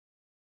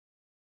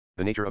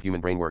The Nature of Human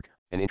Brain Work,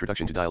 An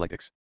Introduction to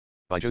Dialectics.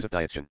 By Joseph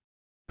Dietzgen.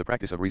 The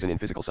Practice of Reason in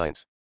Physical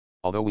Science.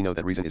 Although we know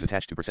that reason is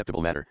attached to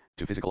perceptible matter,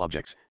 to physical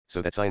objects,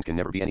 so that science can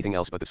never be anything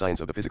else but the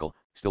science of the physical,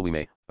 still we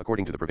may,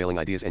 according to the prevailing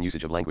ideas and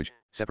usage of language,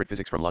 separate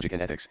physics from logic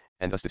and ethics,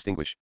 and thus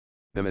distinguish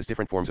them as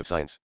different forms of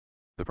science.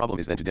 The problem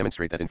is then to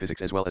demonstrate that in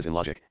physics as well as in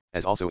logic,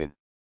 as also in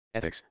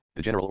ethics,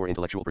 the general or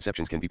intellectual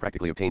perceptions can be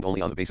practically obtained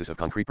only on the basis of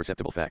concrete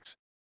perceptible facts.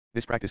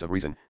 This practice of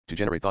reason, to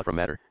generate thought from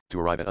matter, to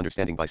arrive at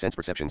understanding by sense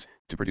perceptions,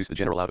 to produce the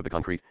general out of the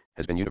concrete,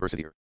 has been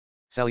universally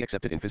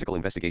accepted in physical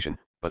investigation,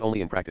 but only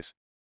in practice.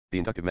 The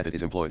inductive method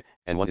is employed,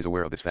 and one is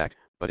aware of this fact,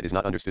 but it is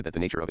not understood that the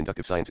nature of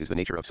inductive science is the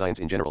nature of science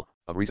in general,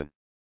 of reason.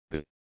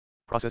 The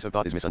process of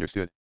thought is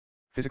misunderstood.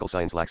 Physical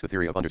science lacks the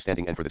theory of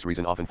understanding and for this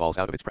reason often falls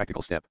out of its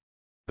practical step.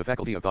 The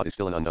faculty of thought is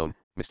still an unknown,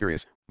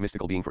 mysterious,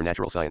 mystical being for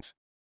natural science.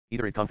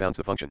 Either it confounds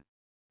the function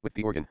with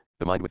the organ,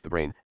 the mind with the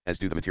brain, as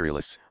do the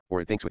materialists,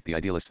 or it thinks with the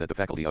idealists that the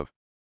faculty of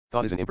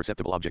thought is an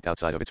imperceptible object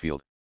outside of its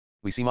field.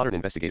 We see modern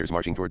investigators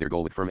marching toward their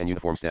goal with firm and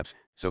uniform steps,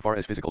 so far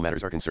as physical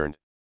matters are concerned.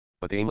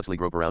 But they aimlessly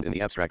grope around in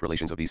the abstract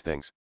relations of these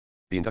things.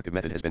 The inductive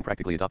method has been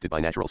practically adopted by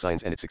natural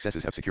science and its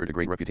successes have secured a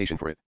great reputation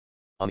for it.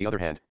 On the other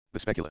hand, the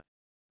speculative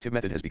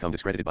method has become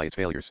discredited by its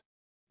failures.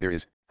 There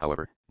is,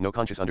 however, no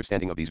conscious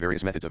understanding of these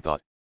various methods of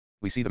thought.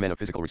 We see the men of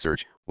physical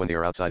research, when they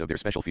are outside of their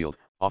special field,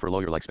 offer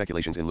lawyer-like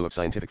speculations in lieu of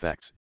scientific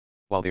facts.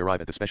 While they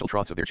arrive at the special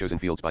troughs of their chosen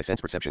fields by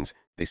sense perceptions,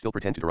 they still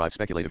pretend to derive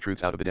speculative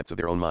truths out of the depths of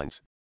their own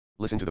minds.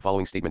 Listen to the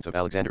following statements of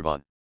Alexander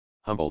von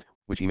Humboldt,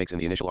 which he makes in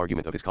the initial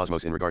argument of his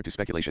Cosmos in regard to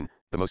speculation.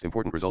 The most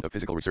important result of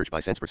physical research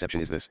by sense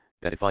perception is this,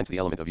 that it finds the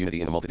element of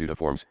unity in a multitude of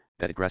forms,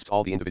 that it grasps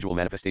all the individual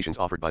manifestations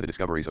offered by the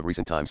discoveries of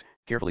recent times,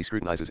 carefully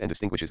scrutinizes and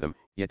distinguishes them,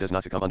 yet does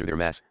not succumb under their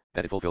mass,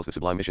 that it fulfills the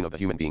sublime mission of the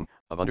human being,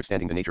 of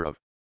understanding the nature of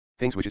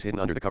things which is hidden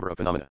under the cover of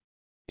phenomena.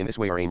 In this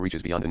way our aim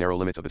reaches beyond the narrow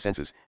limits of the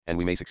senses, and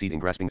we may succeed in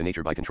grasping the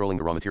nature by controlling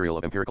the raw material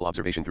of empirical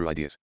observation through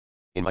ideas.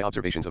 In my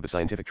observations of the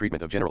scientific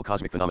treatment of general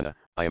cosmic phenomena,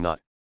 I am not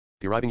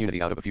deriving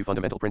unity out of a few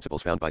fundamental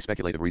principles found by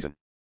speculative reason.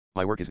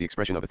 My work is the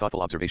expression of a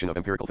thoughtful observation of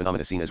empirical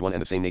phenomena seen as one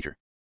and the same nature.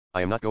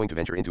 I am not going to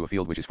venture into a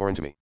field which is foreign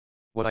to me.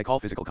 What I call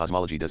physical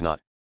cosmology does not,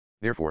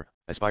 therefore,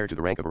 aspire to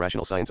the rank of a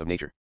rational science of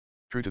nature.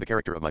 True to the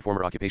character of my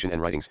former occupation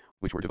and writings,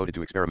 which were devoted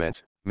to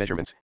experiments,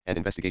 measurements, and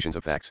investigations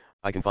of facts,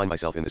 I confine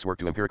myself in this work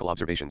to empirical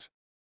observations.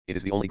 It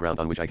is the only ground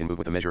on which I can move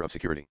with a measure of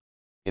security.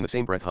 In the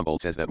same breath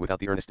Humboldt says that without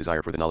the earnest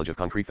desire for the knowledge of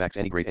concrete facts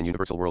any great and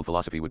universal world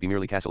philosophy would be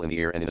merely castle in the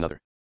air and in another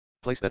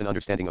place, that an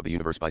understanding of the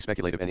universe by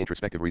speculative and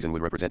introspective reason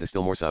would represent a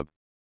still more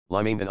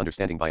sublime aim than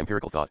understanding by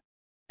empirical thought.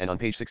 And on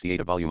page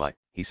 68 of volume I,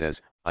 he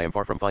says, I am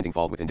far from finding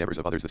fault with endeavors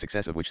of others the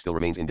success of which still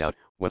remains in doubt,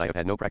 when I have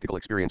had no practical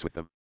experience with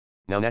them.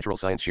 Now natural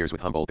science shares with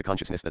Humboldt the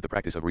consciousness that the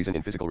practice of reason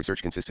in physical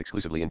research consists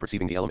exclusively in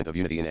perceiving the element of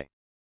unity in a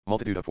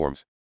multitude of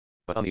forms.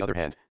 But on the other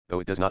hand, though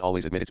it does not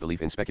always admit its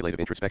belief in speculative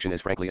introspection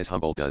as frankly as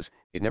Humboldt does,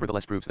 it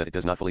nevertheless proves that it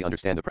does not fully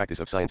understand the practice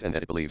of science and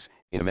that it believes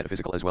in a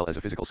metaphysical as well as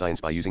a physical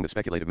science by using the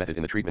speculative method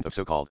in the treatment of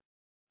so-called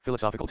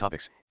philosophical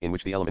topics, in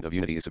which the element of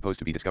unity is supposed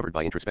to be discovered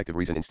by introspective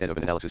reason instead of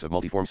an analysis of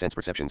multiform sense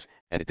perceptions,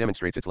 and it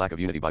demonstrates its lack of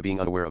unity by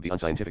being unaware of the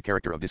unscientific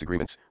character of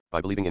disagreements,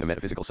 by believing in a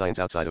metaphysical science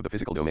outside of the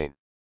physical domain.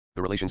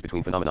 The relations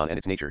between phenomenon and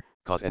its nature,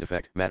 cause and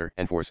effect, matter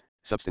and force,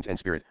 substance and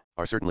spirit,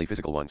 are certainly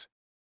physical ones.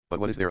 But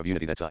what is there of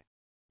unity that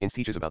science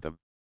teaches about them?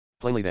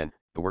 Plainly then,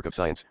 the work of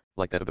science,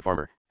 like that of the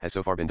farmer, has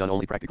so far been done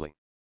only practically,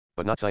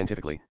 but not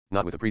scientifically,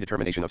 not with a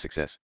predetermination of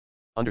success.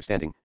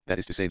 Understanding, that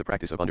is to say the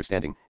practice of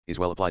understanding, is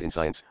well applied in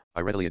science,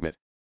 I readily admit.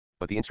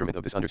 But the instrument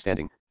of this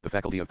understanding, the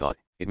faculty of thought,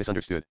 it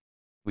misunderstood.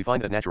 We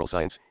find that natural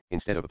science,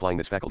 instead of applying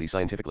this faculty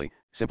scientifically,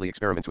 simply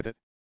experiments with it.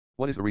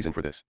 What is the reason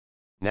for this?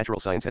 Natural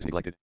science has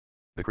neglected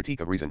the critique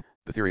of reason,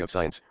 the theory of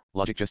science,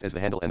 logic just as the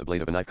handle and the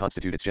blade of a knife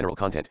constitute its general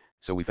content,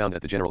 so we found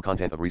that the general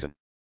content of reason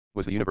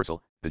was the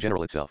universal, the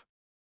general itself.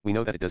 We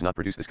know that it does not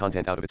produce this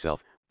content out of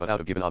itself, but out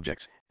of given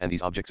objects, and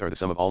these objects are the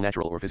sum of all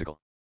natural or physical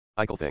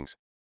things.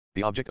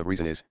 The object of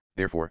reason is,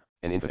 therefore,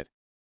 an infinite,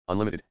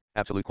 unlimited,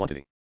 absolute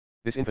quantity.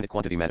 This infinite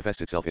quantity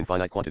manifests itself in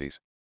finite quantities.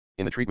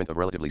 In the treatment of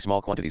relatively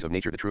small quantities of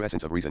nature the true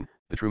essence of reason,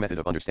 the true method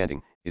of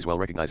understanding, is well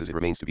recognized as it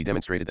remains to be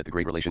demonstrated that the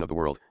great relation of the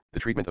world, the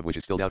treatment of which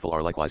is still doubtful,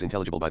 are likewise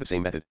intelligible by the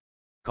same method.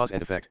 Cause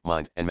and effect,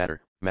 mind and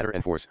matter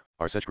and force,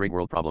 are such great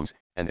world problems,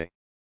 and they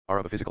are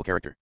of a physical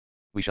character.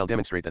 We shall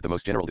demonstrate that the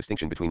most general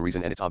distinction between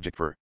reason and its object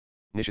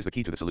is the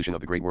key to the solution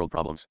of the great world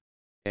problems.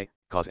 A.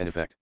 Cause and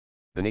effect.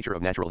 The nature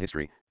of natural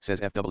history,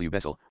 says F. W.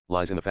 Bessel,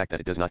 lies in the fact that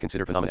it does not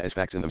consider phenomena as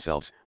facts in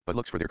themselves, but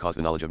looks for their cause.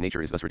 The knowledge of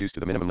nature is thus reduced to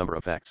the minimum number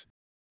of facts.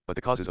 But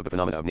the causes of the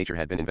phenomena of nature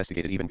had been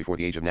investigated even before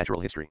the age of natural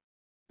history.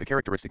 The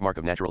characteristic mark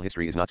of natural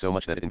history is not so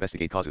much that it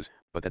investigates causes,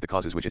 but that the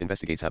causes which it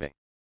investigates have a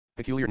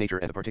peculiar nature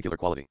and a particular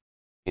quality.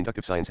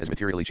 Inductive science has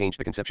materially changed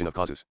the conception of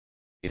causes.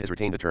 It has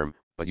retained the term,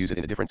 but uses it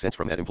in a different sense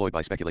from that employed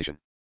by speculation.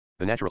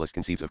 The naturalist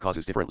conceives of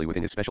causes differently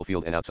within his special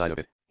field and outside of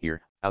it.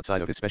 Here,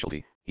 outside of his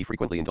specialty, he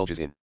frequently indulges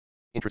in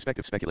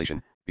introspective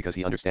speculation, because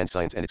he understands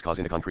science and its cause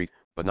in a concrete,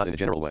 but not in a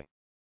general way.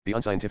 The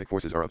unscientific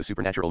forces are of a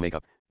supernatural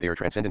makeup, they are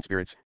transcendent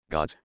spirits,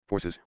 gods,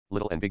 forces,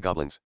 little and big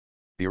goblins.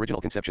 The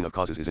original conception of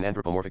causes is an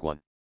anthropomorphic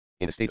one.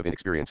 In a state of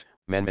inexperience,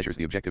 man measures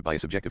the objective by a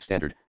subjective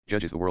standard,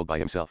 judges the world by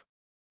himself.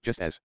 Just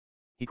as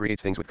he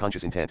creates things with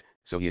conscious intent,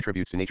 so he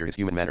attributes to nature his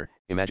human manner,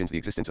 imagines the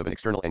existence of an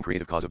external and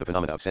creative cause of the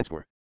phenomena of sense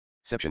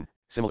perception,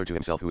 similar to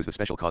himself who is the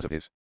special cause of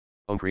his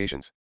own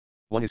creations.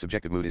 His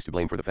subjective mood is to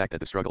blame for the fact that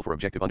the struggle for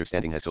objective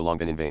understanding has so long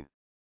been in vain.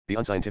 The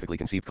unscientifically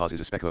conceived cause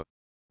is a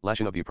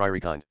speculation of the a priori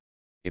kind.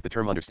 If the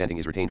term understanding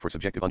is retained for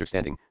subjective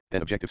understanding,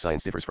 then objective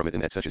science differs from it in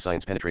that such a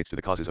science penetrates to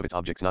the causes of its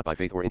objects not by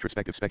faith or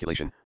introspective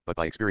speculation, but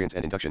by experience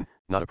and induction,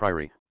 not a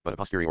priori, but a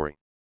posteriori.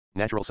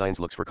 Natural science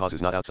looks for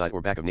causes not outside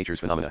or back of nature's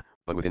phenomena,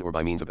 but within or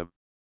by means of them.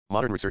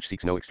 Modern research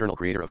seeks no external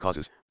creator of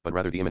causes, but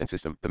rather the immanent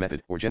system, the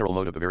method, or general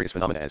mode of the various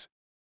phenomena as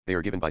they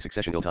are given by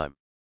succession il time.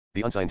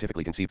 The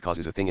unscientifically conceived cause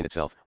is a thing in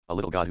itself, a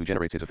little god who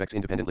generates his effects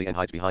independently and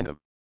hides behind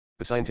them.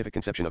 The scientific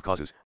conception of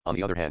causes, on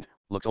the other hand,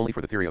 looks only for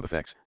the theory of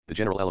effects, the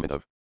general element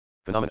of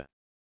phenomena.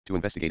 To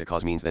investigate a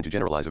cause means then to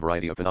generalize a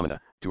variety of phenomena,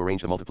 to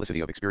arrange the multiplicity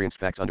of experienced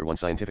facts under one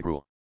scientific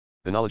rule.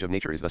 The knowledge of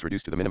nature is thus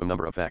reduced to the minimum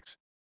number of facts.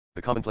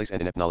 The commonplace and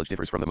inept knowledge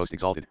differs from the most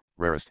exalted,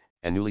 rarest,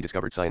 and newly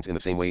discovered science in the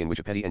same way in which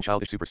a petty and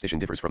childish superstition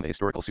differs from the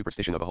historical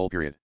superstition of a whole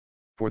period.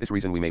 For this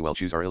reason we may well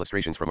choose our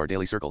illustrations from our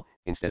daily circle,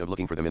 instead of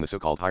looking for them in the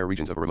so-called higher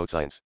regions of a remote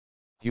science.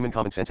 Human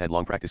common sense had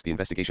long practiced the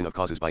investigation of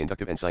causes by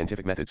inductive and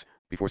scientific methods,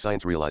 before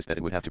science realized that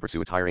it would have to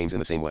pursue its higher aims in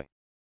the same way.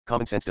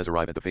 Common sense does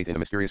arrive at the faith in a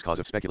mysterious cause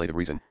of speculative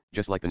reason,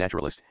 just like the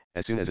naturalist,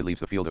 as soon as it leaves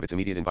the field of its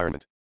immediate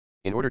environment.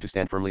 In order to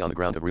stand firmly on the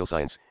ground of real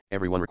science,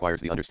 everyone requires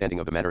the understanding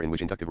of the manner in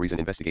which inductive reason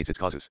investigates its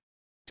causes.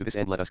 To this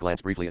end let us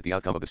glance briefly at the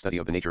outcome of the study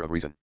of the nature of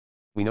reason.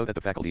 We know that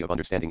the faculty of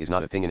understanding is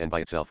not a thing in and by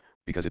itself,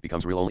 because it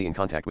becomes real only in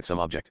contact with some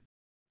object.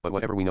 But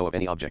whatever we know of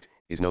any object,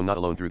 is known not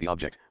alone through the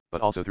object,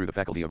 but also through the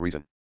faculty of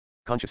reason.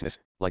 Consciousness,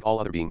 like all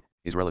other being,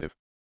 is relative.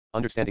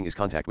 Understanding is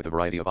contact with a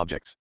variety of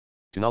objects.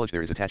 To knowledge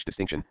there is attached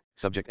distinction,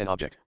 subject and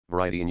object,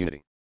 variety and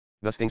unity.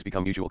 Thus things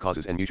become mutual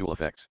causes and mutual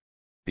effects.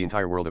 The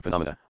entire world of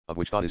phenomena, of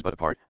which thought is but a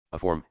part, a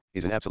form,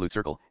 is an absolute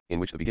circle, in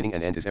which the beginning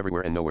and end is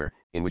everywhere and nowhere,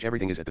 in which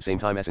everything is at the same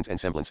time essence and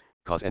semblance,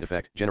 cause and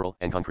effect, general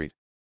and concrete.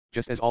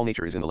 Just as all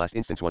nature is in the last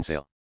instance one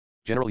sale.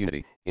 General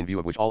unity, in view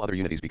of which all other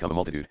unities become a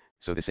multitude,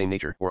 so the same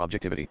nature, or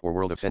objectivity, or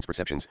world of sense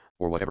perceptions,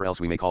 or whatever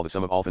else we may call the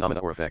sum of all phenomena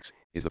or effects,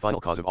 is the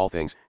final cause of all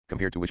things,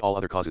 compared to which all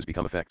other causes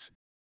become effects.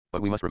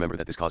 But we must remember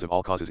that this cause of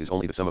all causes is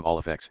only the sum of all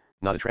effects,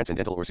 not a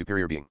transcendental or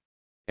superior being.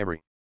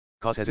 Every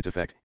cause has its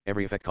effect,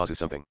 every effect causes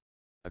something.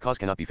 A cause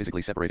cannot be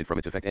physically separated from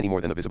its effect any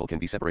more than the visible can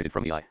be separated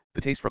from the eye,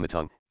 the taste from the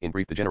tongue, in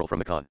brief the general from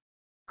the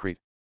concrete.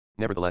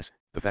 Nevertheless,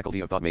 the faculty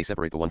of thought may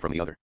separate the one from the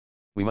other.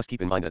 We must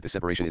keep in mind that this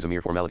separation is a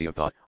mere formality of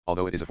thought,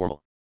 although it is a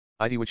formal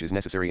idea which is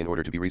necessary in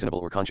order to be reasonable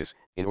or conscious,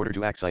 in order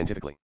to act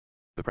scientifically.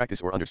 The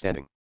practice or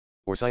understanding,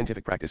 or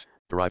scientific practice,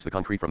 derives the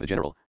concrete from the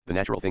general, the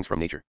natural things from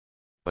nature.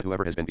 But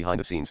whoever has been behind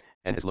the scenes,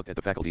 and has looked at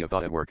the faculty of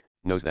thought at work,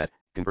 knows that,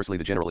 conversely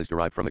the general is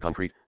derived from the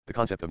concrete, the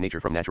concept of nature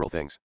from natural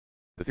things.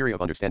 The theory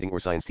of understanding or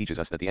science teaches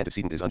us that the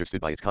antecedent is understood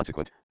by its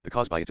consequent, the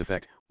cause by its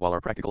effect, while our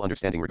practical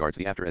understanding regards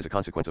the after as a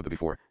consequence of the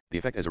before, the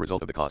effect as a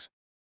result of the cause.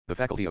 The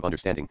faculty of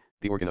understanding,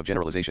 the organ of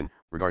generalization,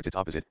 regards its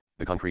opposite,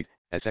 the concrete,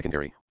 as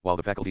secondary, while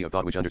the faculty of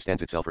thought which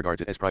understands itself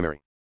regards it as primary.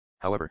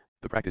 However,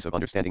 the practice of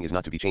understanding is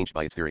not to be changed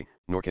by its theory,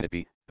 nor can it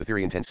be. The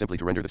theory intends simply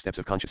to render the steps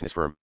of consciousness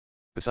firm.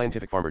 The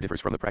scientific farmer differs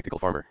from the practical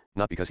farmer,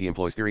 not because he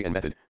employs theory and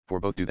method, for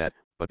both do that,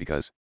 but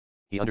because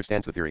he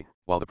understands the theory,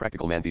 while the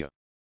practical man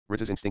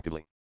theorizes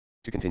instinctively.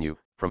 To continue,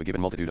 from a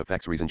given multitude of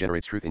facts reason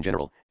generates truth in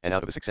general, and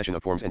out of a succession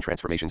of forms and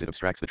transformations it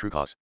abstracts the true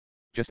cause.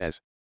 Just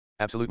as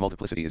absolute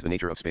multiplicity is the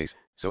nature of space,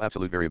 so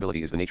absolute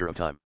variability is the nature of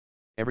time.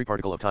 Every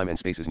particle of time and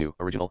space is new,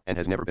 original, and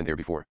has never been there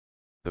before.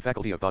 The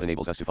faculty of thought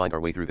enables us to find our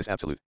way through this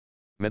absolute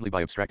medley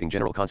by abstracting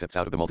general concepts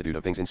out of the multitude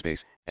of things in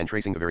space, and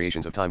tracing the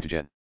variations of time to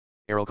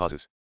general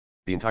causes.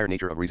 The entire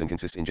nature of reason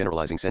consists in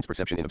generalizing sense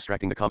perception in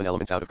abstracting the common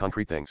elements out of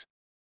concrete things.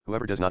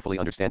 Whoever does not fully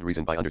understand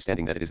reason by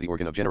understanding that it is the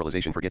organ of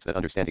generalization forgets that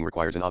understanding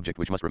requires an object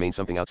which must remain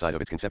something outside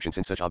of its conception,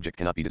 since such object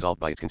cannot be dissolved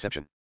by its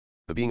conception.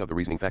 The being of the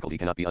reasoning faculty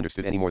cannot be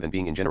understood any more than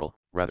being in general,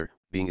 rather,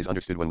 being is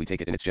understood when we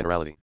take it in its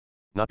generality.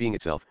 Not being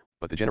itself,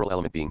 but the general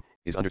element being,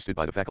 is understood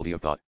by the faculty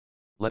of thought.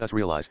 Let us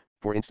realize,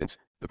 for instance,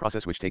 the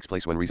process which takes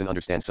place when reason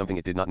understands something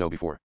it did not know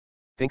before.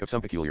 Think of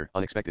some peculiar,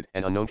 unexpected,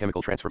 and unknown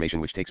chemical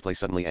transformation which takes place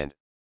suddenly and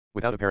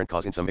without apparent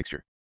cause in some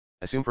mixture.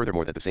 Assume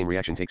furthermore that the same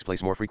reaction takes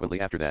place more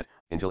frequently after that,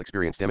 until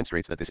experience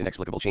demonstrates that this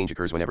inexplicable change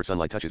occurs whenever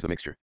sunlight touches the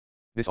mixture.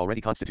 This already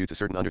constitutes a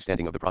certain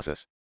understanding of the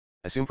process.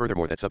 Assume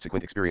furthermore that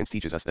subsequent experience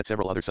teaches us that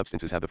several other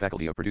substances have the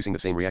faculty of producing the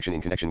same reaction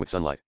in connection with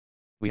sunlight.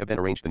 We have then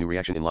arranged the new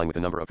reaction in line with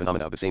a number of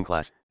phenomena of the same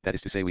class, that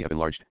is to say we have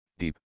enlarged,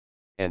 deep,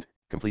 and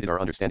completed our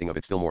understanding of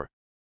it still more.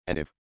 And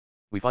if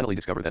we finally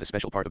discover that a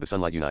special part of the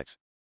sunlight unites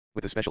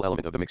with a special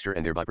element of the mixture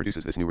and thereby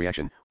produces this new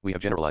reaction, we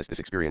have generalized this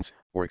experience,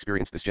 or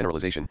experienced this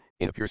generalization,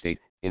 in a pure state.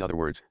 In other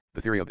words,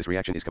 the theory of this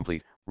reaction is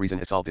complete, reason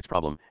has solved its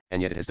problem,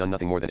 and yet it has done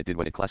nothing more than it did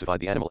when it classified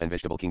the animal and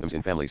vegetable kingdoms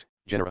in families,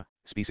 genera,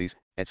 species,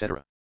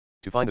 etc.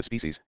 To find the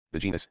species, the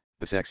genus,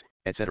 the sex,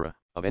 etc.,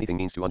 of anything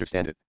means to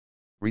understand it.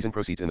 Reason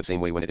proceeds in the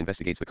same way when it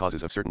investigates the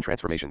causes of certain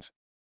transformations.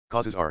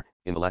 Causes are,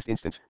 in the last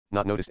instance,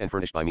 not noticed and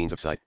furnished by means of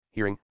sight,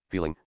 hearing,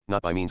 feeling,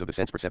 not by means of the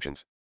sense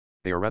perceptions.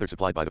 They are rather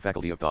supplied by the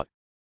faculty of thought.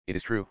 It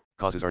is true,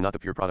 causes are not the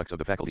pure products of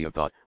the faculty of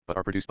thought, but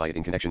are produced by it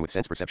in connection with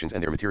sense perceptions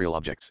and their material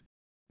objects.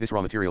 This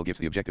raw material gives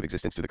the objective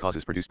existence to the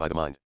causes produced by the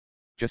mind.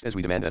 Just as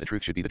we demand that a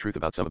truth should be the truth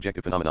about some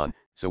objective phenomenon,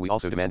 so we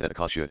also demand that a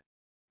cause should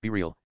be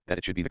real, that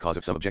it should be the cause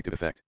of some objective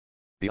effect.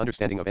 The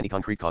understanding of any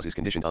concrete cause is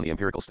conditioned on the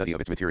empirical study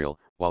of its material,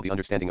 while the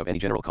understanding of any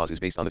general cause is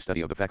based on the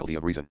study of the faculty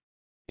of reason.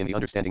 In the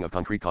understanding of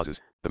concrete causes,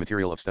 the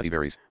material of study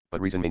varies,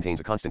 but reason maintains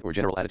a constant or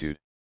general attitude.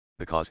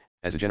 The cause,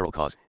 as a general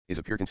cause, is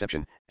a pure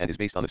conception, and is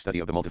based on the study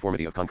of the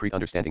multiformity of concrete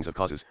understandings of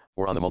causes,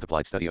 or on the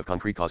multiplied study of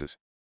concrete causes.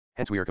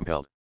 Hence we are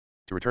compelled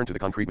to return to the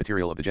concrete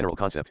material of the general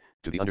concept,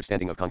 to the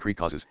understanding of concrete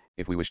causes,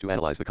 if we wish to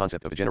analyze the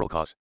concept of a general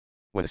cause.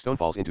 When a stone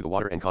falls into the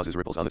water and causes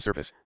ripples on the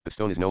surface, the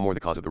stone is no more the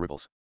cause of the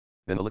ripples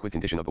than the liquid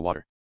condition of the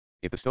water.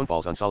 If the stone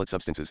falls on solid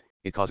substances,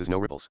 it causes no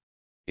ripples.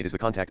 It is the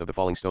contact of the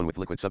falling stone with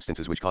liquid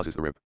substances which causes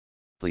the rip.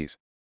 Please.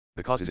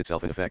 The cause is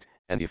itself an effect,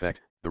 and the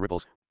effect, the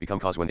ripples, become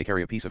cause when they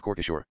carry a piece of cork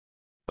ashore.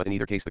 But in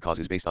either case the cause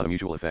is based on a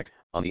mutual effect,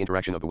 on the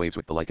interaction of the waves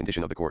with the light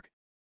condition of the cork.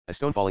 A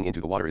stone falling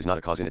into the water is not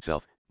a cause in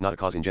itself, not a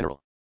cause in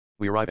general.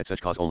 We arrive at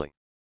such cause only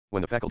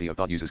when the faculty of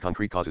thought uses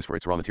concrete causes for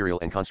its raw material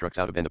and constructs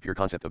out of them the pure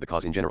concept of the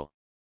cause in general.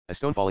 A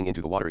stone falling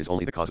into the water is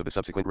only the cause of the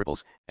subsequent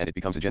ripples, and it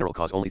becomes a general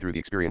cause only through the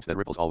experience that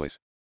ripples always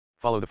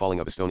follow the falling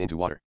of a stone into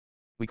water.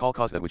 We call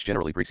cause that which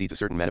generally precedes a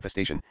certain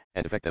manifestation,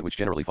 and effect that which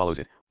generally follows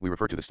it. We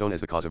refer to the stone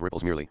as the cause of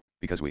ripples merely,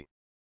 because we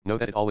know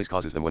that it always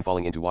causes them when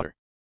falling into water.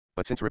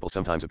 But since ripples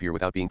sometimes appear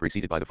without being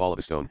preceded by the fall of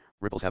a stone,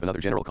 ripples have another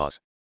general cause.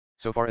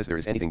 So far as there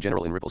is anything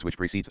general in ripples which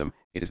precedes them,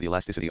 it is the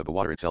elasticity of the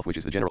water itself which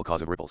is the general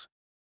cause of ripples.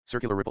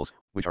 Circular ripples,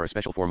 which are a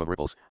special form of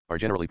ripples, are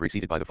generally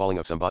preceded by the falling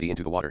of some body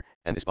into the water,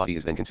 and this body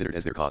is then considered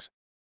as their cause.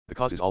 The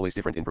cause is always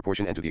different in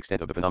proportion and to the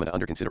extent of the phenomena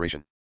under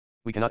consideration.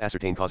 We cannot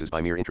ascertain causes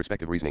by mere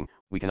introspective reasoning,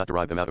 we cannot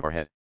derive them out of our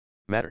head.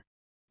 Matter,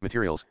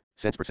 materials,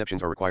 sense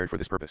perceptions are required for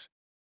this purpose.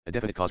 A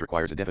definite cause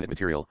requires a definite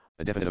material,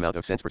 a definite amount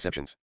of sense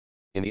perceptions.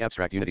 In the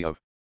abstract unity of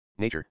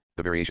nature,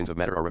 the variations of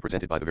matter are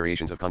represented by the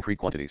variations of concrete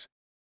quantities.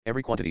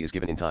 Every quantity is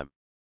given in time,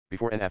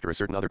 before and after a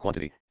certain other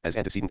quantity, as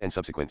antecedent and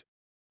subsequent.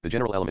 The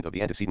general element of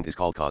the antecedent is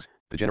called cause,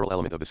 the general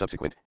element of the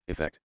subsequent,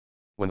 effect.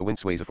 When the wind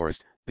sways a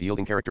forest, the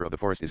yielding character of the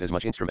forest is as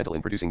much instrumental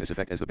in producing this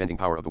effect as the bending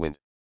power of the wind.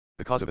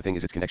 The cause of a thing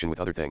is its connection with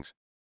other things.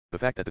 The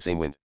fact that the same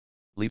wind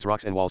leaves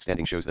rocks and walls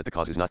standing shows that the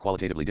cause is not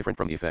qualitatively different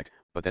from the effect,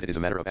 but that it is a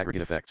matter of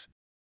aggregate effects.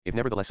 If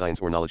nevertheless science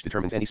or knowledge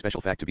determines any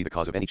special fact to be the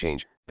cause of any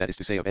change, that is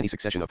to say of any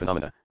succession of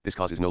phenomena, this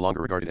cause is no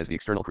longer regarded as the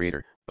external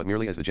creator, but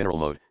merely as the general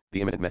mode,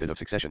 the immanent method of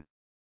succession.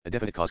 A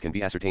definite cause can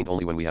be ascertained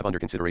only when we have under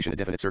consideration a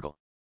definite circle,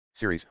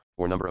 series,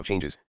 or number of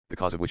changes, the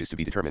cause of which is to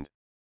be determined.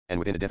 And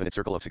within a definite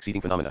circle of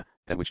succeeding phenomena,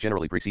 that which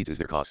generally precedes is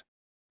their cause.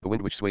 The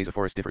wind which sways a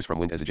forest differs from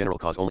wind as a general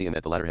cause only in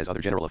that the latter has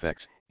other general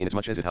effects,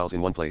 inasmuch as it howls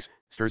in one place,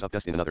 stirs up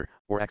dust in another,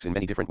 or acts in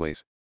many different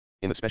ways.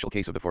 In the special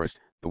case of the forest,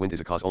 the wind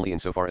is a cause only in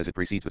so far as it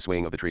precedes the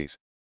swaying of the trees.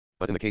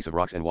 But in the case of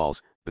rocks and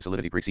walls, the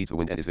solidity precedes the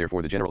wind and is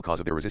therefore the general cause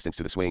of their resistance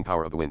to the swaying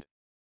power of the wind.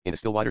 In a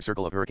still wider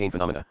circle of hurricane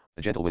phenomena,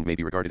 a gentle wind may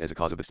be regarded as a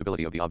cause of the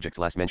stability of the objects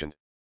last mentioned.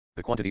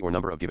 The quantity or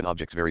number of given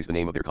objects varies the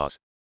name of their cause.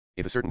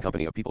 If a certain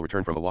company of people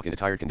return from a walk in a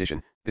tired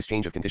condition, this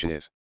change of condition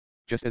is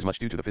just as much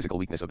due to the physical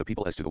weakness of the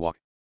people as to the walk.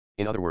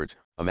 In other words,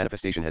 a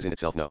manifestation has in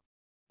itself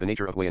the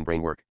nature of way and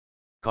brain work,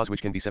 cause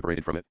which can be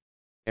separated from it.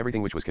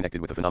 Everything which was connected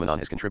with the phenomenon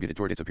has contributed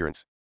toward its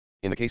appearance.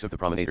 In the case of the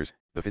promenaders,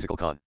 the physical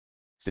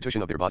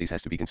constitution of their bodies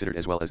has to be considered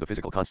as well as the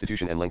physical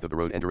constitution and length of the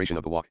road and duration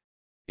of the walk.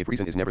 If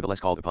reason is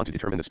nevertheless called upon to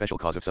determine the special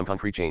cause of some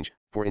concrete change,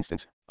 for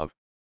instance, of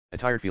a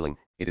tired feeling,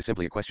 it is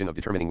simply a question of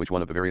determining which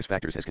one of the various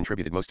factors has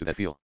contributed most to that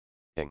feeling.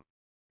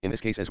 In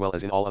this case as well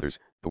as in all others,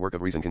 the work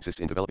of reason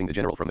consists in developing the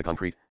general from the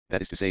concrete,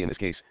 that is to say in this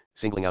case,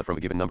 singling out from a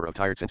given number of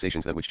tired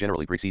sensations that which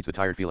generally precedes the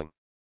tired feeling.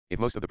 If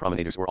most of the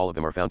promenaders or all of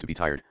them are found to be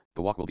tired,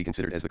 the walk will be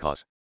considered as the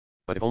cause.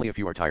 But if only a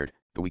few are tired,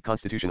 the weak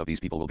constitution of these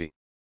people will be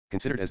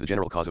considered as the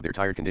general cause of their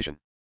tired condition.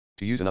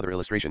 To use another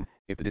illustration,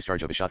 if the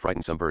discharge of a shot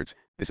frightens some birds,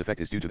 this effect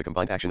is due to the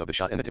combined action of the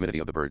shot and the timidity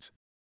of the birds.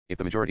 If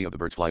the majority of the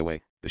birds fly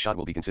away, the shot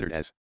will be considered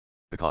as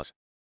the cause.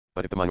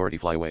 But if the minority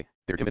fly away,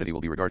 their timidity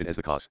will be regarded as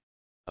the cause.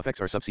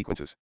 Effects are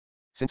subsequences.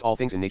 Since all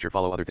things in nature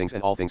follow other things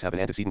and all things have an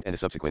antecedent and a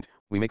subsequent,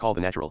 we may call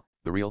the natural,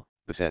 the real,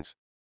 the sense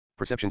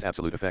perceptions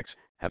absolute effects,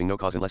 having no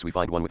cause unless we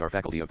find one with our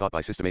faculty of thought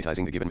by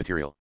systematizing the given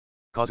material.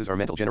 Causes are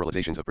mental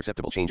generalizations of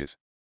perceptible changes.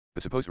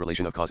 The supposed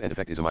relation of cause and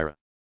effect is a miracle,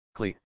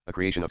 a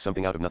creation of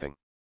something out of nothing.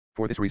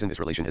 For this reason this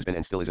relation has been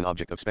and still is an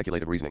object of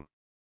speculative reasoning.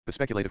 The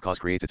speculative cause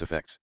creates its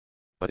effects.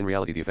 But in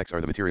reality the effects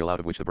are the material out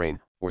of which the brain,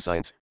 or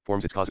science,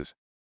 forms its causes.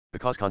 The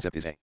cause concept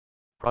is a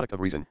product of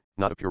reason,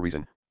 not of pure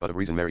reason, but of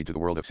reason married to the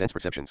world of sense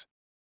perceptions.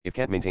 If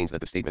Kant maintains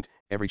that the statement,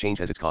 every change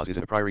has its cause is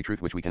an a priori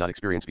truth which we cannot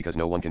experience because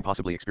no one can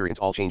possibly experience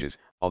all changes,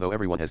 although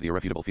everyone has the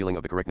irrefutable feeling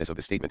of the correctness of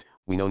the statement,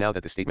 we know now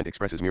that the statement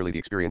expresses merely the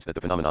experience that the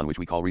phenomenon which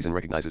we call reason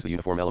recognizes the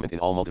uniform element in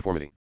all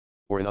multiformity.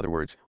 Or in other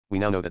words, we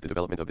now know that the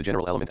development of the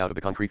general element out of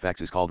the concrete facts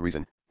is called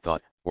reason,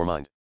 thought, or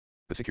mind.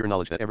 The secure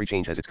knowledge that every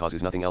change has its cause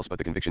is nothing else but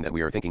the conviction that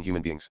we are thinking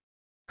human beings.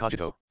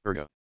 Cogito,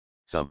 ergo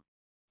sum.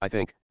 I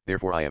think,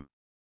 therefore I am.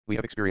 We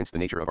have experienced the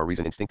nature of our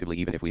reason instinctively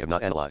even if we have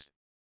not analyzed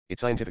it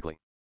scientifically.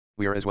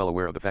 We are as well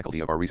aware of the faculty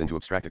of our reason to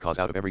abstract a cause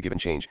out of every given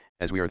change,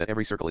 as we are that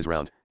every circle is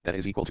round, that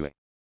is equal to a.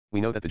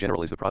 We know that the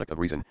general is the product of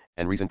reason,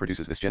 and reason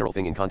produces this general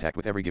thing in contact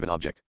with every given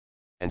object.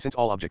 And since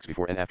all objects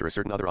before and after a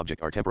certain other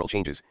object are temporal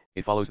changes,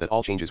 it follows that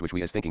all changes which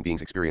we as thinking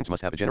beings experience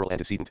must have a general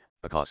antecedent,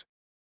 a cause.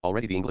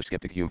 Already the English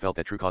skeptic Hume felt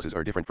that true causes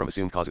are different from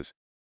assumed causes.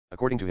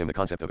 According to him, the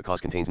concept of a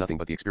cause contains nothing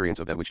but the experience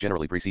of that which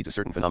generally precedes a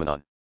certain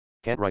phenomenon.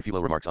 Kant Philo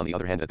remarks on the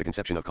other hand that the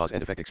conception of cause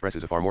and effect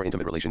expresses a far more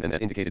intimate relation than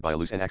that indicated by a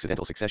loose and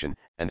accidental succession,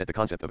 and that the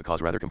concept of a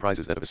cause rather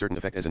comprises that of a certain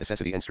effect as a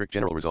necessity and strict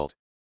general result.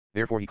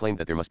 Therefore he claimed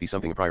that there must be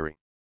something a priori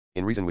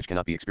in reason which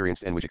cannot be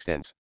experienced and which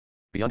extends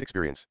beyond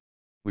experience.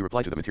 We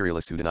reply to the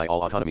materialists who deny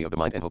all autonomy of the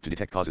mind and hope to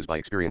detect causes by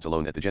experience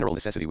alone that the general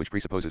necessity which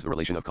presupposes the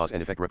relation of cause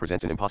and effect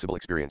represents an impossible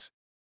experience.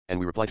 And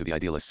we reply to the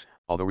idealists,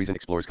 although reason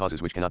explores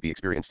causes which cannot be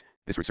experienced,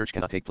 this research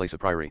cannot take place a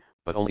priori,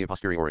 but only a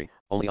posteriori,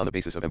 only on the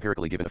basis of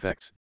empirically given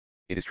effects.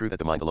 It is true that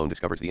the mind alone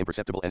discovers the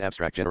imperceptible and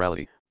abstract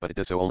generality, but it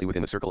does so only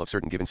within the circle of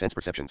certain given sense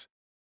perceptions.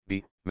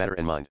 B. Matter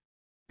and mind.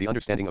 The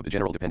understanding of the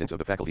general dependence of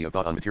the faculty of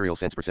thought on material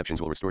sense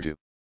perceptions will restore to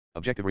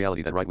objective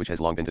reality that right which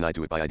has long been denied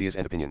to it by ideas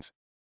and opinions.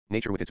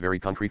 Nature with its very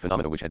concrete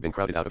phenomena which had been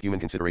crowded out of human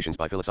considerations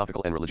by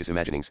philosophical and religious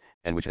imaginings,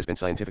 and which has been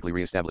scientifically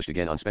re-established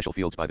again on special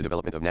fields by the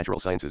development of natural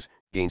sciences,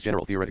 gains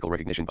general theoretical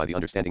recognition by the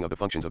understanding of the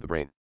functions of the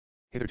brain.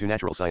 Hitherto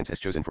natural science has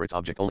chosen for its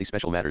object only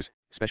special matters,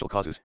 special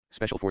causes,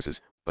 special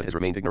forces, but has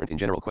remained ignorant in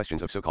general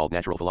questions of so-called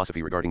natural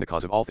philosophy regarding the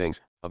cause of all things,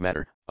 of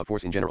matter, of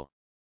force in general.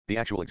 The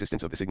actual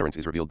existence of this ignorance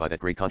is revealed by that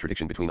great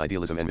contradiction between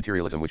idealism and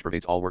materialism which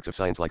pervades all works of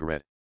science like a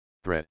red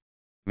thread.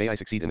 May I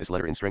succeed in this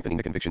letter in strengthening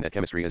the conviction that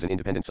chemistry as an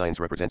independent science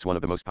represents one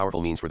of the most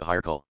powerful means for the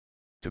higher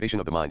cultivation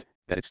of the mind,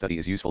 that its study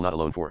is useful not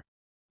alone for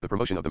the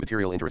promotion of the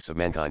material interests of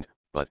mankind,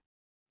 but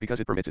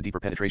because it permits a deeper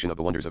penetration of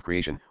the wonders of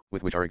creation,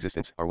 with which our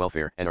existence, our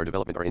welfare, and our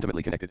development are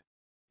intimately connected.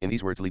 In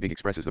these words Liebig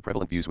expresses the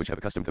prevalent views which have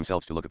accustomed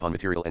themselves to look upon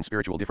material and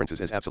spiritual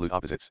differences as absolute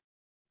opposites.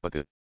 But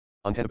the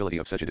untenability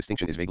of such a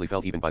distinction is vaguely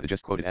felt even by the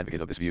just quoted advocate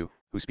of this view,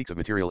 who speaks of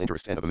material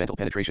interests and of a mental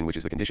penetration which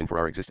is the condition for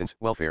our existence,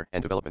 welfare,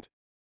 and development.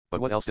 But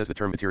what else does the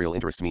term material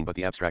interests mean but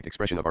the abstract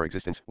expression of our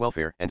existence,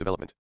 welfare, and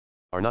development?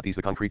 Are not these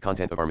the concrete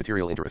content of our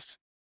material interests?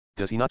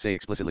 Does he not say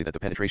explicitly that the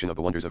penetration of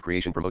the wonders of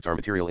creation promotes our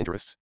material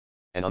interests?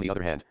 And on the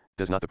other hand,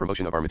 does not the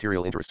promotion of our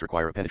material interests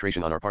require a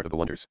penetration on our part of the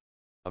wonders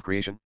of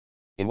creation?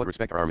 In what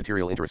respect are our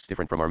material interests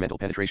different from our mental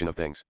penetration of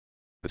things?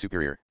 The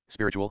superior,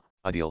 spiritual,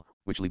 ideal,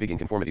 which Liebig in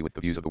conformity with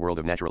the views of the world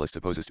of naturalists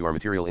opposes to our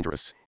material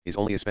interests, is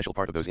only a special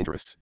part of those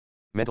interests.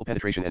 Mental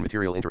penetration and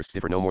material interests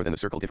differ no more than the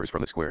circle differs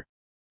from the square.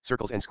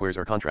 Circles and squares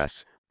are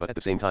contrasts, but at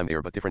the same time they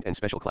are but different and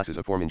special classes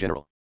of form in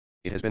general.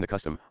 It has been the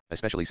custom,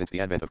 especially since the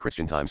advent of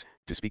Christian times,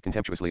 to speak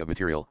contemptuously of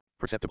material,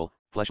 perceptible,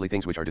 fleshly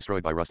things which are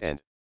destroyed by rust and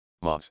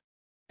moths.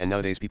 And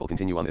nowadays people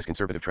continue on this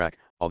conservative track,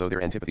 although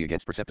their antipathy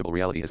against perceptible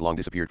reality has long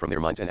disappeared from their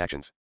minds and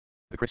actions.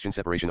 The Christian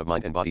separation of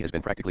mind and body has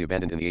been practically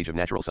abandoned in the age of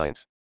natural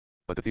science.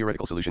 But the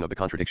theoretical solution of the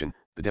contradiction,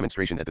 the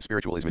demonstration that the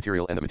spiritual is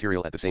material and the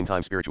material at the same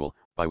time spiritual,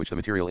 by which the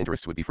material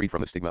interests would be freed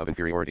from the stigma of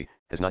inferiority,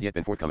 has not yet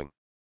been forthcoming.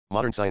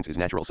 Modern science is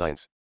natural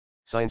science.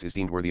 Science is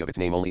deemed worthy of its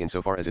name only in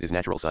so far as it is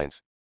natural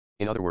science.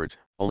 In other words,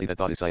 only that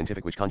thought is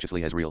scientific which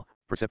consciously has real,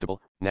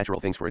 perceptible,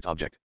 natural things for its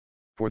object.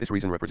 For this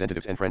reason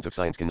representatives and friends of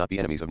science cannot be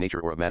enemies of nature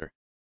or of matter.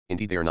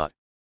 Indeed they are not.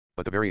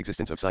 But the very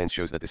existence of science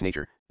shows that this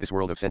nature, this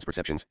world of sense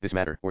perceptions, this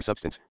matter, or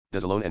substance,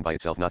 does alone and by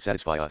itself not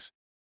satisfy us.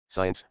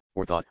 Science,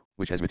 or thought,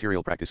 which has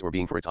material practice or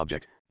being for its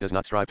object, does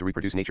not strive to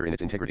reproduce nature in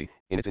its integrity,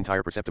 in its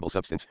entire perceptible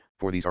substance,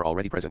 for these are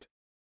already present.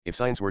 If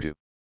science were to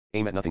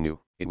aim at nothing new,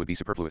 it would be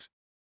superfluous.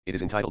 It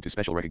is entitled to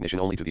special recognition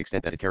only to the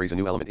extent that it carries a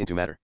new element into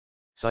matter.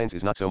 Science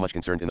is not so much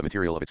concerned in the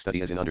material of its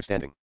study as in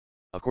understanding.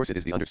 Of course it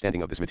is the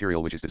understanding of this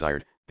material which is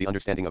desired, the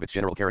understanding of its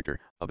general character,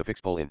 of the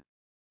fixed pole in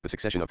the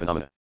succession of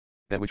phenomena.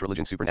 That which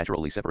religion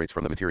supernaturally separates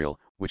from the material,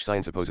 which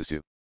science opposes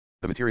to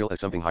the material as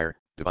something higher,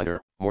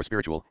 diviner, more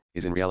spiritual,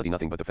 is in reality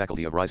nothing but the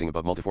faculty of rising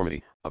above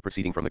multiformity, of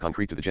proceeding from the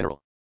concrete to the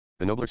general.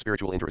 The nobler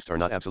spiritual interests are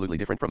not absolutely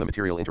different from the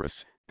material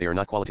interests, they are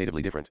not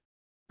qualitatively different.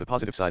 The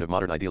positive side of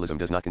modern idealism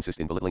does not consist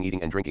in belittling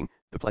eating and drinking,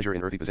 the pleasure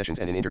in earthly possessions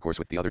and in intercourse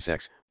with the other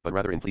sex, but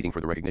rather in pleading for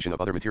the recognition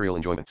of other material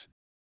enjoyments.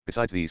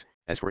 Besides these,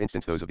 as for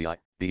instance those of the eye,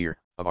 the ear,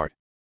 of art,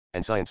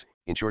 and science,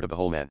 in short of the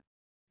whole man.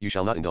 You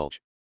shall not indulge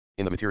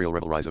in the material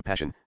revelries of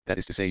passion, that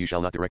is to say you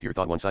shall not direct your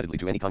thought one-sidedly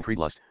to any concrete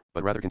lust,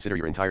 but rather consider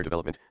your entire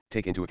development,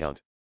 take into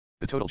account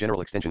the total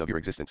general extension of your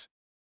existence.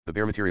 The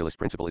bare materialist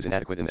principle is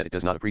inadequate in that it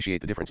does not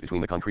appreciate the difference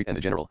between the concrete and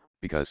the general,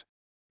 because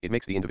it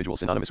makes the individual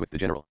synonymous with the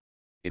general.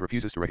 It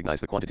refuses to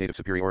recognize the quantitative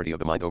superiority of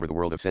the mind over the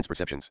world of sense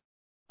perceptions.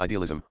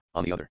 Idealism,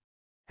 on the other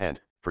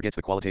hand, forgets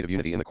the qualitative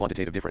unity in the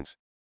quantitative difference.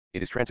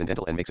 It is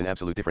transcendental and makes an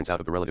absolute difference out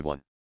of the relative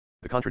one.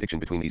 The contradiction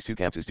between these two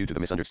camps is due to the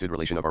misunderstood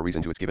relation of our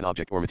reason to its given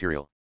object or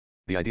material.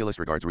 The idealist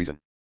regards reason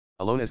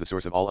alone as the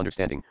source of all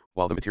understanding,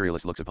 while the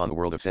materialist looks upon the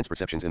world of sense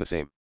perceptions in the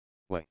same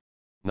way.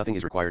 Nothing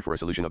is required for a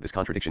solution of this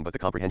contradiction but the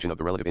comprehension of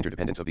the relative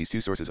interdependence of these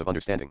two sources of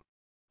understanding.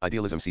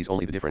 Idealism sees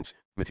only the difference,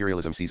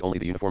 materialism sees only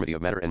the uniformity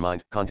of matter and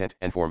mind, content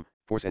and form,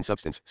 force and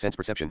substance, sense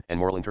perception and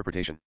moral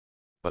interpretation.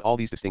 But all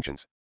these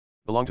distinctions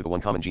belong to the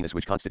one common genus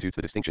which constitutes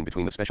the distinction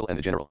between the special and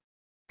the general.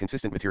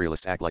 Consistent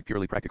materialists act like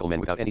purely practical men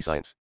without any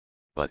science.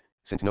 But,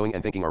 since knowing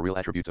and thinking are real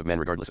attributes of man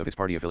regardless of his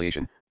party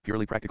affiliation,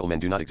 purely practical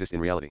men do not exist in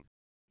reality.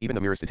 Even the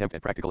merest attempt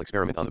at practical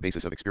experiment on the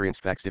basis of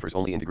experienced facts differs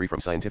only in degree from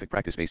scientific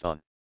practice based on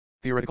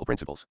theoretical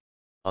principles.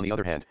 On the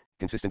other hand,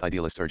 consistent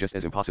idealists are just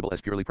as impossible as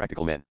purely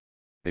practical men.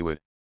 They would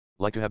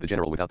like to have the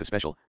general without the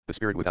special, the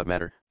spirit without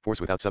matter,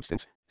 force without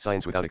substance,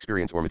 science without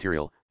experience or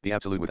material, the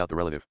absolute without the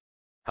relative.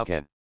 How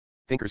can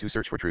thinkers who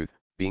search for truth,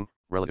 being,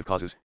 relative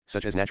causes,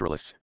 such as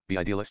naturalists, be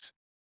idealists?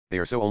 They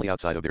are so only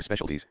outside of their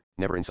specialties,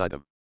 never inside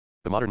them.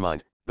 The modern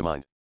mind, the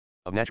mind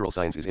of natural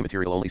science, is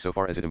immaterial only so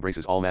far as it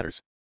embraces all matters.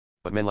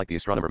 But men like the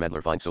astronomer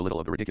Madler find so little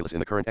of the ridiculous in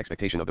the current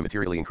expectation of the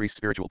materially increased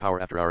spiritual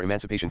power after our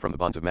emancipation from the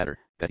bonds of matter,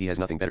 that he has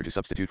nothing better to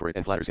substitute for it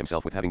and flatters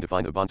himself with having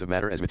defined the bonds of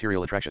matter as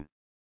material attraction.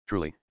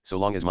 Truly, so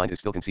long as mind is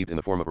still conceived in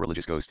the form of a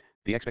religious ghost,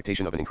 the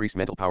expectation of an increased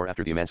mental power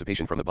after the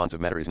emancipation from the bonds of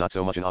matter is not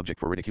so much an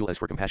object for ridicule as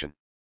for compassion.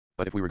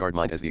 But if we regard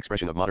mind as the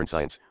expression of modern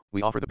science,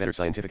 we offer the better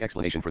scientific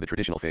explanation for the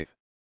traditional faith.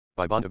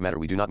 By bond of matter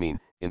we do not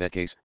mean, in that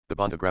case, the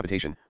bond of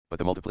gravitation, but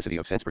the multiplicity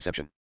of sense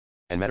perception.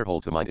 And matter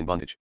holds the mind in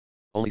bondage.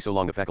 Only so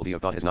long the faculty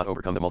of thought has not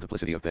overcome the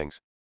multiplicity of things.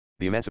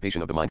 The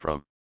emancipation of the mind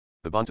from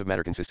the bonds of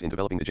matter consists in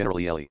developing the general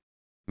ele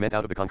meant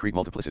out of the concrete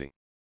multiplicity.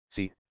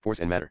 See, force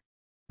and matter.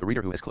 The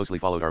reader who has closely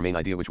followed our main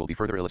idea, which will be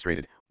further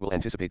illustrated, will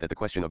anticipate that the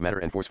question of matter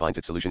and force finds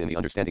its solution in the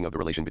understanding of the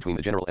relation between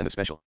the general and the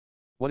special.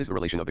 What is the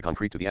relation of the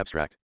concrete to the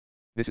abstract?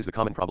 This is the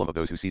common problem of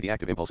those who see the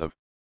active impulse of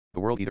the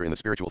world either in the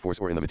spiritual force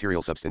or in the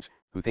material substance,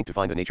 who think to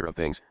find the nature of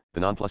things, the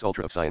non plus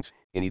ultra of science,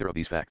 in either of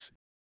these facts.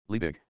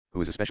 Liebig, who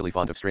is especially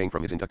fond of straying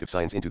from his inductive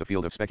science into the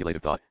field of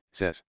speculative thought,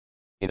 says,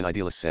 in an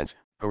idealist sense,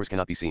 force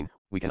cannot be seen,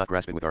 we cannot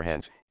grasp it with our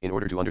hands. In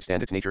order to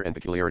understand its nature and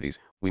peculiarities,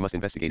 we must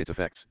investigate its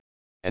effects.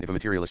 And if a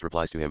materialist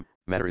replies to him,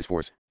 matter is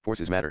force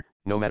is matter,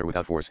 no matter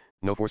without force,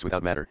 no force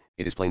without matter,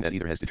 it is plain that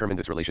either has determined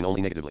this relation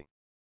only negatively.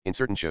 In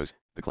certain shows,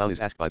 the clown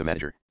is asked by the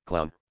manager,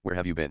 "Clown, where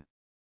have you been?"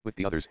 "With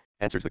the others,"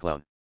 answers the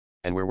clown.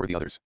 "And where were the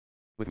others?"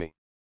 "With me."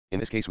 In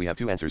this case we have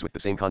two answers with the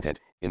same content,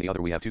 in the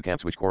other we have two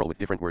camps which quarrel with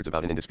different words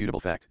about an indisputable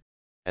fact.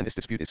 And this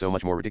dispute is so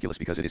much more ridiculous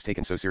because it is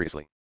taken so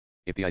seriously.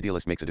 If the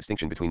idealist makes a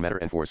distinction between matter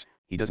and force,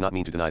 he does not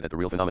mean to deny that the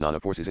real phenomenon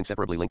of force is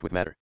inseparably linked with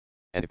matter.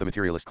 And if the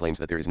materialist claims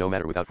that there is no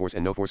matter without force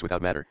and no force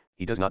without matter,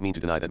 he does not mean to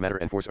deny that matter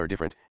and force are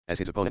different, as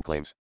his opponent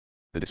claims.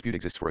 The dispute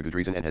exists for a good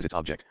reason and has its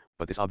object,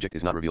 but this object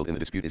is not revealed in the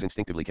dispute, is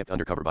instinctively kept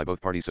under cover by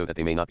both parties so that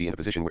they may not be in a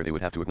position where they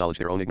would have to acknowledge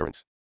their own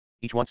ignorance.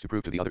 Each wants to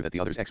prove to the other that the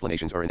other's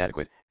explanations are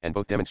inadequate, and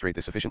both demonstrate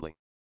this sufficiently.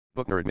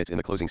 Buchner admits in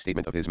the closing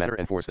statement of his Matter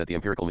and Force that the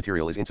empirical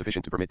material is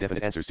insufficient to permit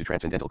definite answers to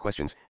transcendental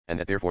questions, and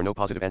that therefore no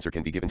positive answer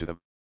can be given to them.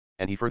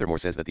 And he furthermore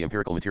says that the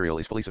empirical material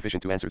is fully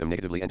sufficient to answer them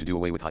negatively and to do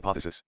away with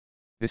hypothesis.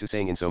 This is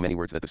saying in so many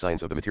words that the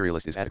science of the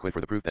materialist is adequate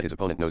for the proof that his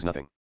opponent knows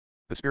nothing.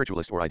 The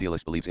spiritualist or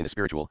idealist believes in a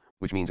spiritual,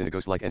 which means in a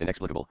ghost-like and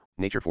inexplicable,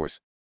 nature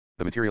force.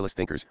 The materialist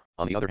thinkers,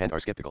 on the other hand,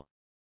 are skeptical.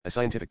 A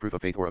scientific proof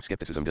of faith or of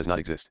skepticism does not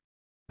exist.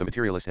 The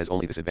materialist has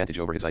only this advantage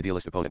over his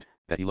idealist opponent,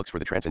 that he looks for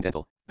the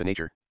transcendental, the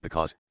nature, the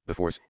cause, the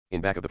force,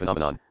 in back of the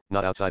phenomenon,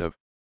 not outside of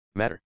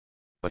matter.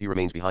 But he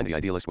remains behind the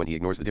idealist when he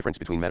ignores the difference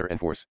between matter and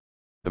force.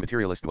 The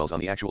materialist dwells on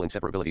the actual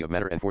inseparability of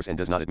matter and force and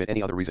does not admit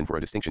any other reason for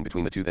a distinction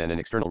between the two than an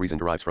external reason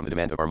derives from the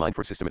demand of our mind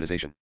for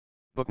systematization.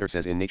 Buchner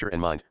says in Nature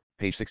and Mind,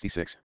 page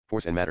 66,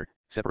 force and matter,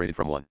 separated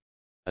from one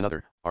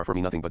another, are for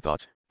me nothing but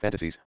thoughts,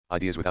 fantasies,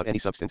 ideas without any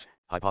substance,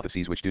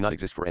 hypotheses which do not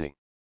exist for any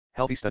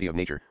healthy study of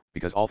nature,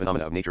 because all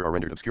phenomena of nature are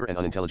rendered obscure and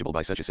unintelligible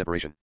by such a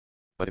separation.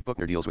 But if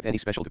Buchner deals with any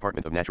special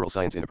department of natural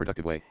science in a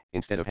productive way,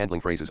 instead of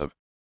handling phrases of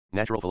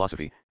natural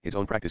philosophy, his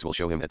own practice will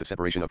show him that the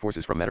separation of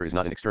forces from matter is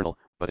not an external,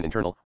 but an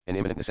internal, an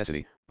immanent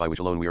necessity, by which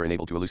alone we are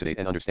enabled to elucidate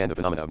and understand the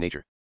phenomena of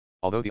nature.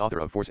 Although the author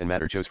of Force and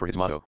Matter chose for his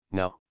motto,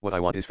 "Now, what I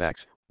want is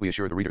facts," we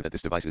assure the reader that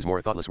this device is more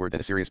a thoughtless word than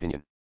a serious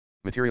opinion.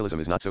 Materialism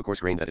is not so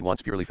coarse-grained that it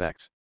wants purely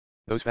facts.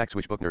 Those facts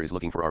which Buchner is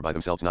looking for are by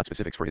themselves not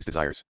specifics for his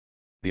desires.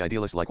 The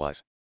idealist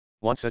likewise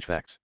wants such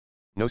facts.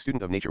 No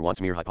student of nature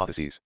wants mere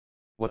hypotheses.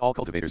 What all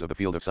cultivators of the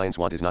field of science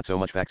want is not so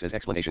much facts as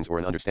explanations or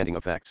an understanding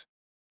of facts.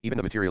 Even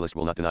the materialist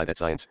will not deny that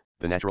science,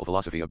 the natural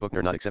philosophy of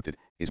Buchner not accepted,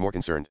 is more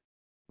concerned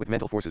with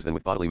mental forces than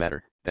with bodily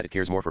matter, that it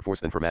cares more for force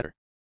than for matter.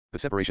 The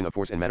separation of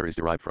force and matter is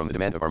derived from the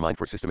demand of our mind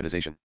for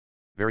systematization.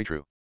 Very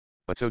true.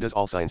 But so does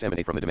all science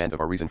emanate from the demand of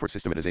our reason for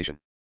systematization.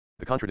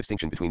 The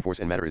contradistinction between force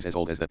and matter is as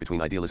old as that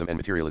between idealism and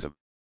materialism.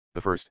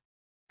 The first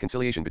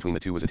conciliation between the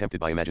two was attempted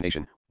by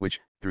imagination, which,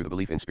 through the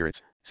belief in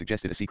spirits,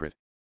 suggested a secret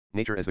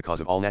nature as the cause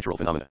of all natural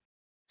phenomena.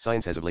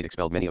 Science has of late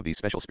expelled many of these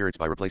special spirits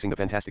by replacing the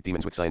fantastic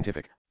demons with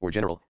scientific, or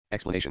general,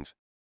 explanations.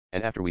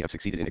 And after we have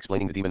succeeded in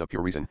explaining the demon of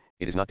pure reason,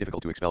 it is not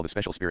difficult to expel the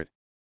special spirit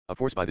of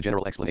force by the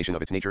general explanation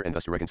of its nature and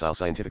thus to reconcile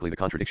scientifically the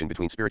contradiction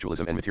between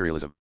spiritualism and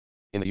materialism.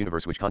 In the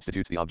universe which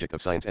constitutes the object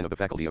of science and of the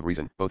faculty of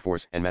reason, both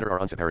force and matter are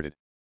unseparated.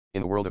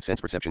 In the world of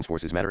sense perceptions,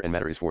 force is matter and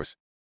matter is force.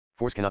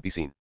 Force cannot be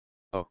seen.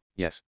 Oh,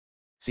 yes.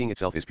 Seeing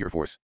itself is pure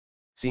force.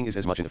 Seeing is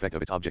as much an effect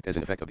of its object as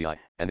an effect of the eye,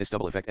 and this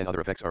double effect and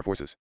other effects are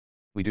forces.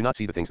 We do not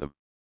see the things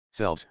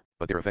themselves,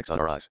 but their effects on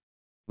our eyes.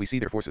 We see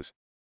their forces.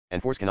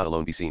 And force cannot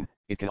alone be seen,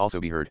 it can also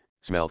be heard,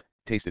 smelled,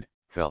 tasted,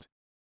 felt.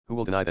 Who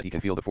will deny that he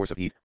can feel the force of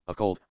heat, of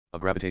cold,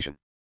 of gravitation?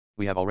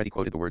 We have already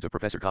quoted the words of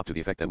Professor Kopp to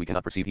the effect that we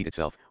cannot perceive heat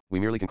itself, we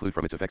merely conclude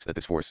from its effects that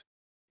this force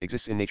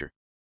exists in nature.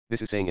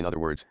 This is saying, in other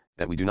words,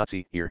 that we do not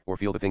see, hear, or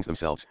feel the things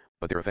themselves,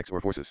 but their effects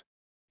or forces.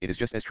 It is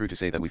just as true to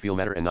say that we feel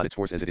matter and not its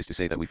force as it is to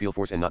say that we feel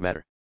force and not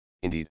matter.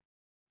 Indeed,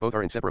 both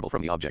are inseparable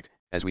from the object,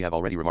 as we have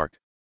already remarked.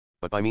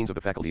 But by means of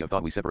the faculty of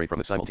thought we separate from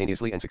the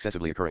simultaneously and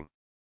successively occurring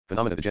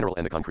phenomena the general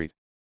and the concrete.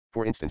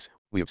 For instance,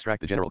 we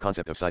abstract the general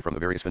concept of sight from the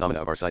various phenomena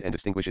of our sight and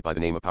distinguish it by the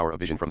name of power of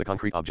vision from the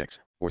concrete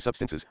objects, or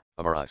substances,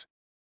 of our eyes.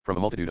 From a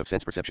multitude of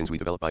sense perceptions we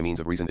develop by means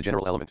of reason the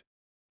general element.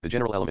 The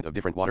general element of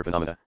different water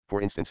phenomena,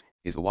 for instance,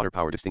 is the water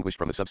power distinguished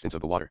from the substance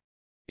of the water.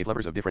 If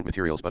levers of different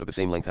materials but of the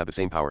same length have the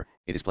same power,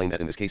 it is plain that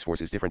in this case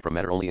force is different from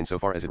matter only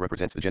insofar as it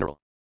represents the general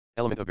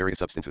element of various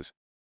substances.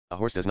 A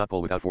horse does not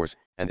pull without force,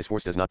 and this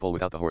force does not pull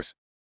without the horse.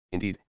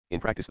 Indeed, in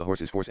practice the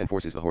horse is force and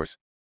force is the horse.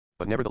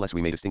 But nevertheless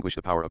we may distinguish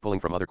the power of pulling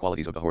from other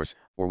qualities of the horse,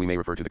 or we may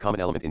refer to the common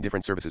element in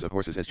different services of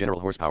horses as general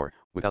horsepower,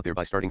 without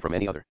thereby starting from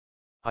any other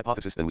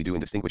hypothesis than we do in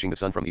distinguishing the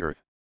sun from the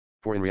earth.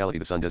 For in reality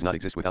the sun does not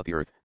exist without the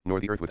earth, nor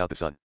the earth without the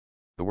sun.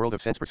 The world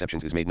of sense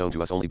perceptions is made known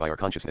to us only by our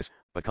consciousness,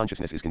 but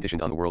consciousness is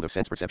conditioned on the world of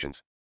sense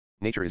perceptions.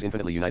 Nature is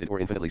infinitely united or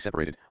infinitely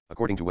separated,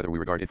 according to whether we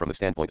regard it from the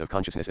standpoint of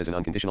consciousness as an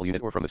unconditional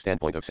unit or from the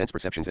standpoint of sense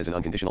perceptions as an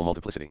unconditional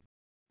multiplicity.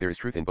 There is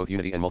truth in both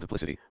unity and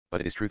multiplicity, but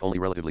it is truth only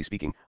relatively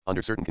speaking,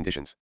 under certain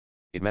conditions.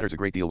 It matters a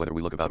great deal whether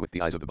we look about with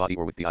the eyes of the body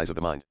or with the eyes of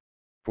the mind.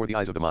 For the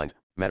eyes of the mind,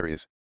 matter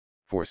is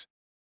force.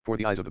 For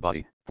the eyes of the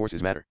body, force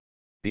is matter.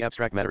 The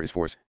abstract matter is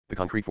force, the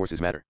concrete force is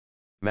matter.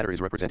 Matter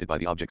is represented by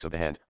the objects of the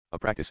hand, of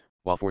practice,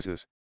 while force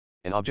is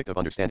an object of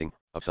understanding,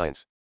 of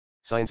science.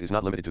 Science is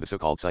not limited to the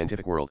so-called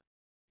scientific world.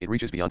 It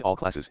reaches beyond all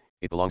classes,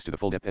 it belongs to the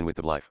full depth and width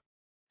of life.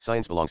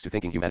 Science belongs to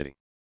thinking humanity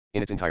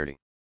in its entirety.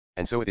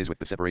 And so it is with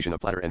the separation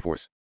of matter and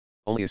force.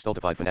 Only a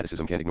stultified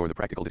fanaticism can ignore the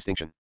practical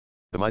distinction.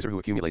 The miser who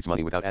accumulates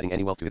money without adding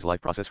any wealth to his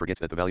life process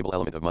forgets that the valuable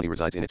element of money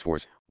resides in its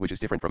force, which is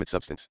different from its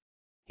substance.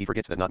 He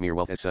forgets that not mere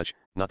wealth as such,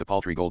 not the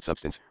paltry gold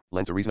substance,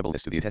 lends a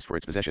reasonableness to the attest for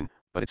its possession,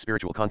 but its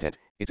spiritual content,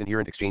 its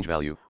inherent exchange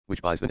value,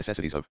 which buys the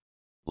necessities of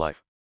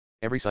life.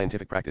 Every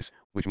scientific practice,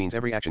 which means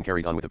every action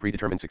carried on with a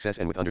predetermined success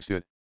and with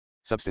understood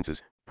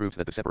substances, proves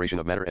that the separation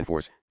of matter and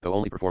force, though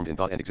only performed in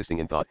thought and existing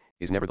in thought,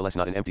 is nevertheless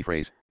not an empty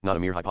phrase, not a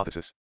mere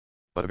hypothesis,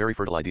 but a very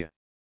fertile idea.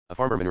 A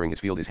farmer manuring his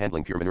field is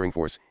handling pure manuring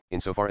force,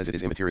 insofar as it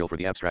is immaterial for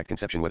the abstract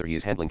conception whether he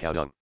is handling cow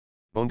dung,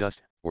 bone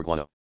dust, or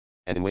guano.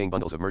 And in weighing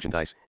bundles of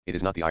merchandise, it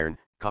is not the iron,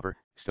 copper,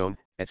 stone,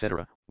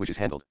 etc., which is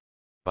handled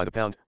by the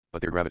pound,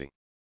 but their gravity.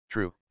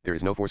 True, there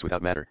is no force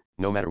without matter,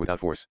 no matter without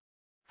force.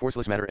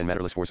 Forceless matter and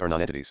matterless force are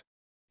non-entities.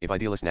 If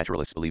idealist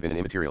naturalists believe in an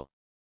immaterial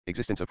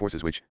existence of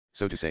forces which,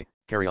 so to say,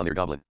 carry on their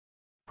goblin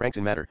pranks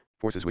in matter,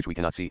 forces which we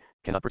cannot see,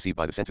 cannot perceive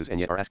by the senses and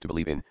yet are asked to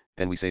believe in,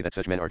 then we say that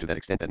such men are to that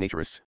extent that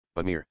naturists,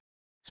 but mere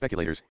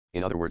speculators,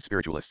 in other words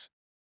spiritualists.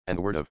 And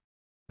the word of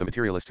the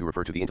materialists who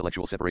refer to the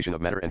intellectual separation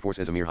of matter and force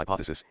as a mere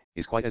hypothesis,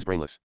 is quite as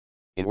brainless.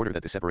 In order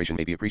that the separation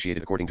may be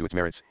appreciated according to its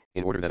merits,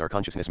 in order that our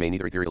consciousness may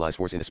neither etherealize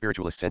force in a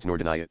spiritualist sense nor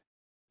deny it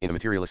in a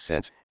materialist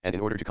sense, and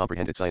in order to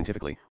comprehend it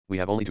scientifically, we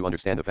have only to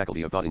understand the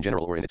faculty of thought in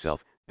general or in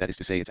itself, that is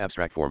to say its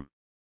abstract form.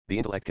 The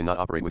intellect cannot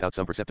operate without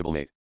some perceptible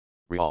mate.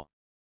 Real.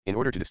 In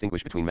order to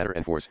distinguish between matter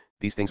and force,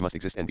 these things must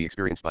exist and be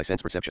experienced by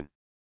sense perception.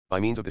 By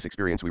means of this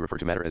experience we refer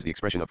to matter as the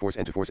expression of force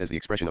and to force as the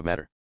expression of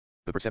matter.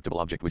 The perceptible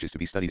object which is to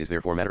be studied is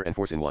therefore matter and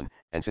force in one,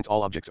 and since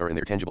all objects are in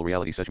their tangible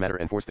reality such matter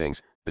and force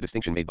things, the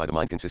distinction made by the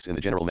mind consists in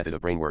the general method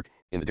of brain work,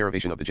 in the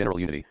derivation of the general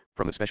unity,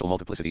 from the special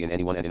multiplicity in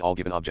any one and in all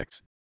given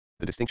objects.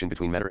 The distinction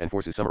between matter and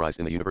force is summarized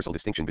in the universal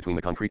distinction between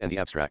the concrete and the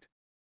abstract.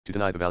 To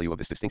deny the value of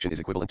this distinction is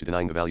equivalent to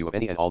denying the value of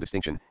any and all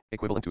distinction,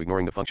 equivalent to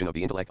ignoring the function of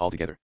the intellect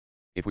altogether.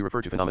 If we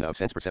refer to phenomena of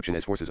sense perception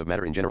as forces of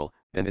matter in general,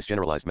 then this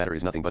generalized matter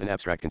is nothing but an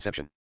abstract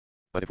conception.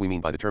 But if we mean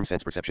by the term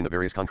sense perception the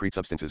various concrete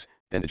substances,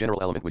 then the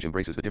general element which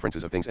embraces the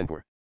differences of things and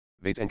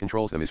pervades and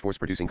controls them is force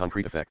producing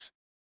concrete effects.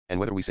 And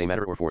whether we say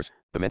matter or force,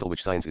 the mental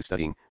which science is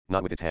studying,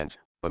 not with its hands,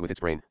 but with its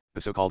brain,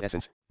 the so-called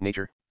essence,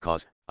 nature,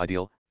 cause,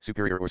 ideal,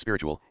 superior or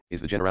spiritual,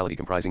 is the generality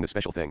comprising the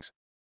special things.